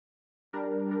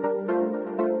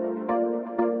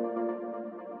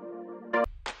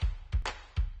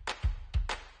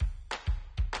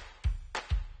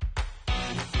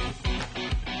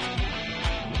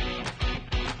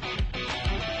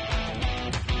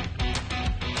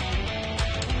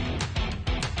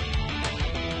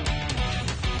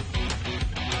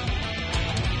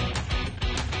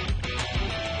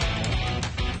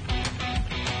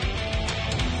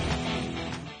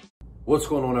What's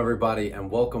going on, everybody,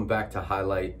 and welcome back to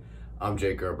HiLight. I'm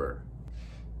Jake Gerber.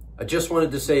 I just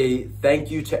wanted to say thank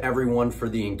you to everyone for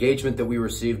the engagement that we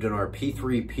received in our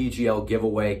P3BL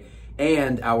giveaway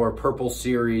and our Purple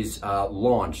Series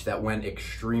launch that went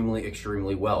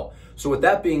extremely well. So with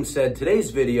that being said,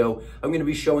 today's video, I'm going to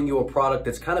be showing you a product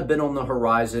that's kind of been on the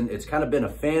horizon. It's kind of been a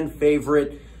fan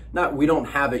favorite. We don't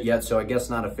have it yet, so I guess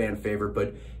not a fan favorite,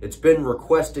 but it's been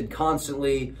requested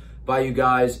constantly by you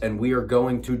guys, and we are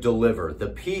going to deliver the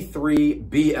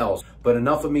P3BL. But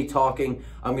enough of me talking.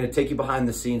 I'm going to take you behind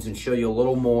the scenes and show you a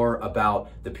little more about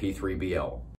the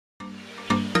P3BL.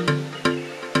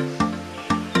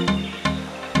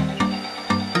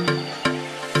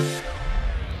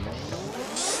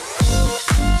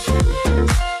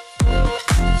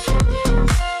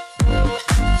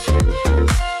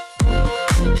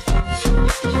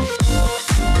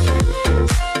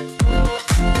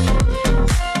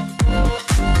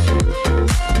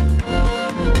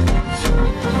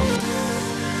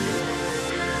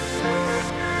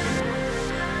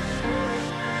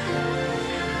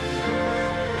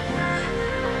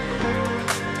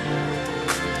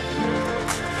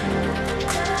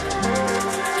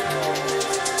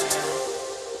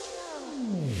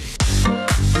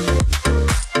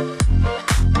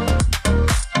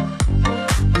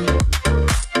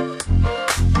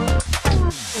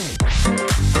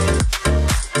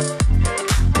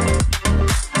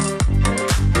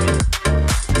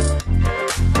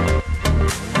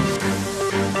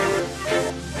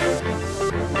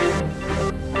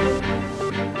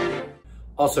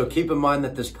 Also, keep in mind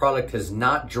that this product has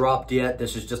not dropped yet.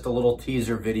 This is just a little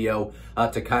teaser video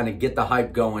to kind of get the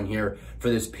hype going here for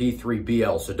this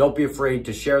P3BL. So don't be afraid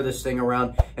to share this thing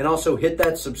around, and also hit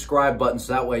that subscribe button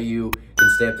so that way you can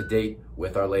stay up to date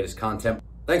with our latest content.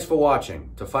 Thanks for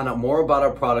watching. To find out more about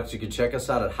our products, you can check us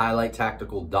out at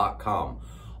HiLightTactical.com.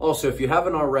 Also, if you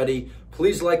haven't already,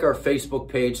 please like our Facebook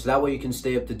page so that way you can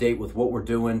stay up to date with what we're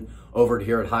doing over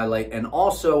here at HiLight, and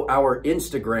also our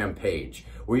Instagram page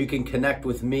where you can connect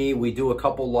with me. We do a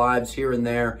couple lives here and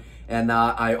there, and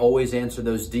I always answer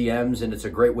those DMs, and it's a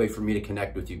great way for me to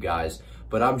connect with you guys.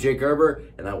 But I'm Jake Gerber,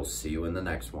 and I will see you in the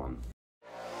next one.